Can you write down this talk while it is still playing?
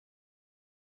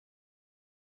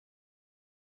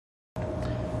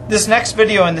This next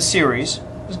video in the series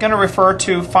is going to refer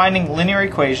to finding linear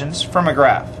equations from a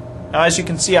graph. Now, as you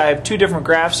can see, I have two different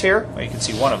graphs here. Well, you can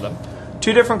see one of them.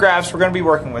 Two different graphs we're going to be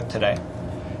working with today.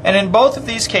 And in both of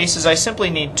these cases, I simply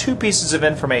need two pieces of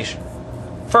information.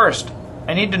 First,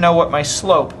 I need to know what my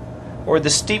slope, or the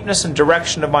steepness and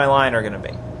direction of my line, are going to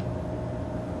be.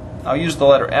 I'll use the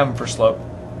letter M for slope.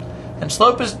 And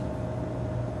slope is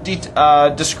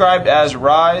described as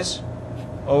rise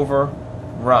over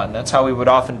run. That's how we would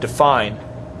often define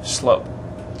slope.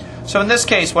 So in this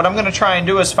case, what I'm going to try and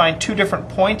do is find two different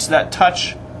points that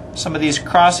touch some of these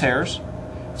crosshairs.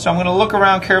 So I'm going to look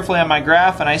around carefully on my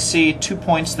graph, and I see 2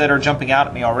 points that are jumping out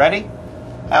at me already.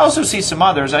 I also see some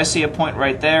others. I see a point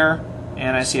right there,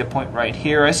 and I see a point right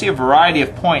here. I see a variety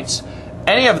of points.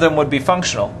 Any of them would be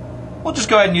functional. We'll just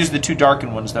go ahead and use the two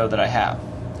darkened ones, though, that I have.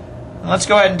 And let's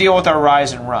go ahead and deal with our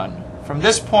rise and run. From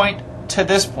this point to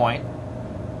this point,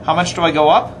 how much do I go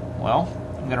up? Well,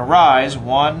 I'm going to rise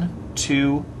 1,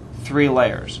 2, 3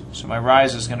 layers. So my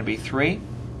rise is going to be 3.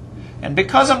 And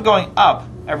because I'm going up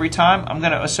every time, I'm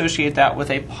going to associate that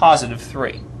with a positive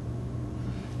 3.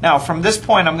 Now, from this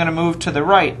point, I'm going to move to the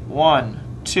right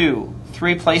 1, 2,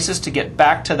 3 places to get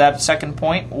back to that second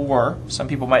point, or some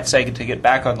people might say to get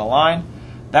back on the line.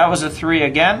 That was a 3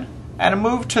 again, and a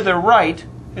move to the right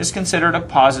is considered a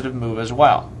positive move as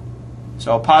well.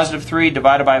 So a positive 3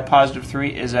 divided by a positive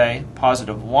 3 is a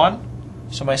positive 1.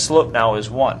 So my slope now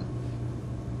is 1.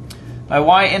 My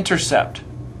y-intercept,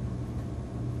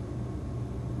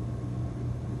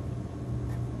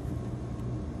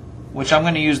 which I'm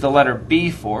going to use the letter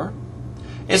B for,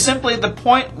 is simply the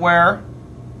point where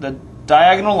the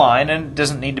diagonal line, and it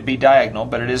doesn't need to be diagonal,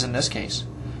 but it is in this case,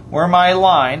 where my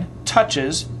line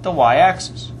touches the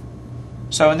y-axis.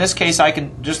 So in this case, I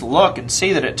can just look and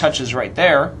see that it touches right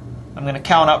there. I'm going to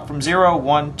count up from 0,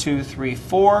 1, 2, 3,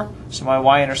 4, so my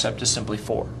y-intercept is simply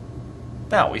 4.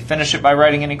 Now, we finish it by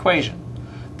writing an equation.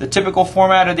 The typical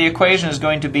format of the equation is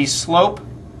going to be slope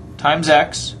times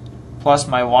x plus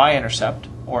my y-intercept,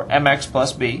 or mx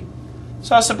plus b.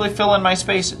 So I'll simply fill in my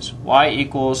spaces. Y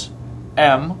equals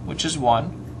m, which is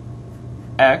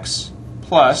 1, x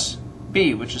plus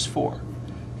b, which is 4.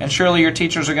 And surely your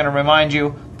teachers are going to remind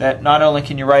you that not only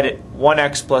can you write it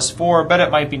 1x plus 4, but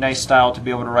it might be nice style to be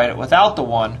able to write it without the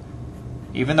 1.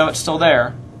 Even though it's still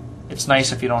there, it's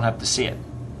nice if you don't have to see it.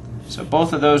 So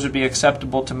both of those would be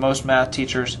acceptable to most math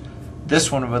teachers.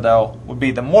 This one, though, would be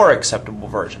the more acceptable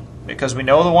version, because we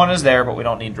know the 1 is there, but we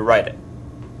don't need to write it.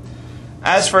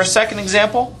 As for a second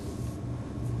example,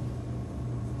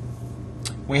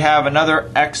 we have another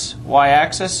x-y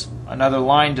axis, another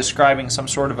line describing some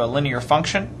sort of a linear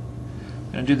function.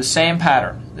 I'm going to do the same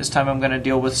pattern. This time I'm going to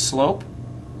deal with slope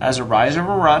as a rise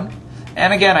over run.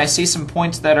 And again, I see some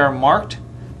points that are marked.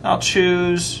 I'll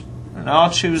choose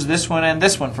this one and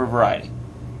this one for variety.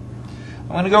 I'm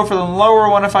going to go for the lower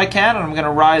one if I can, and I'm going to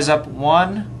rise up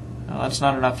 1. No, that's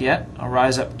not enough yet. I'll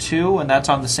rise up 2, and that's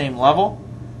on the same level.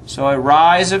 So a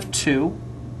rise of 2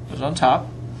 goes on top.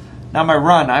 Now my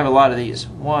run, I have a lot of these.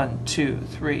 1, 2,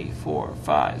 3, 4,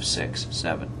 5, 6,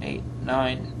 7, 8,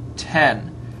 9,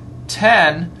 10.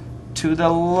 10 to the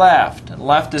left. And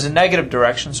left is a negative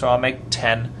direction, so I'll make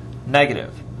 10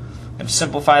 negative. And to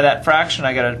simplify that fraction,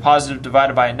 I got a positive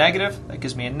divided by a negative. That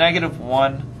gives me a negative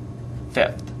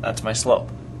 1/5. That's my slope.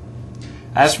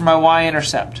 As for my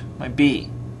y-intercept, my b,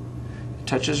 it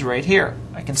touches right here.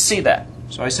 I can see that.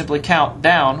 So I simply count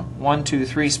down 1, 2,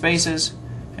 3 spaces,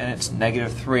 and it's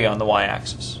negative 3 on the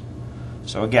y-axis.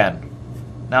 So again,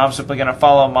 now I'm simply going to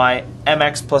follow my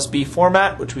mx plus b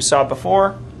format, which we saw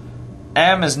before.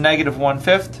 M is negative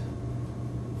 1/5,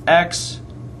 x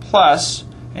plus,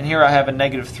 and here I have a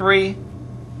negative 3.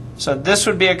 So this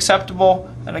would be acceptable,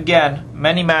 and again,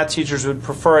 many math teachers would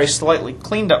prefer a slightly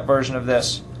cleaned up version of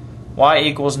this. Y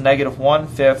equals negative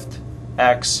 1/5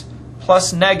 x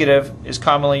plus negative is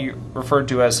commonly referred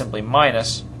to as simply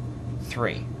minus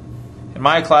 3. In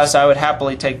my class, I would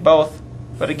happily take both,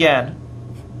 but again,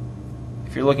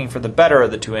 if you're looking for the better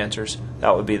of the two answers,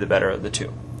 that would be the better of the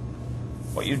two.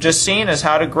 What you've just seen is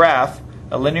how to graph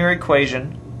a linear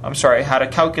equation, how to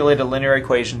calculate a linear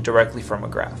equation directly from a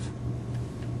graph.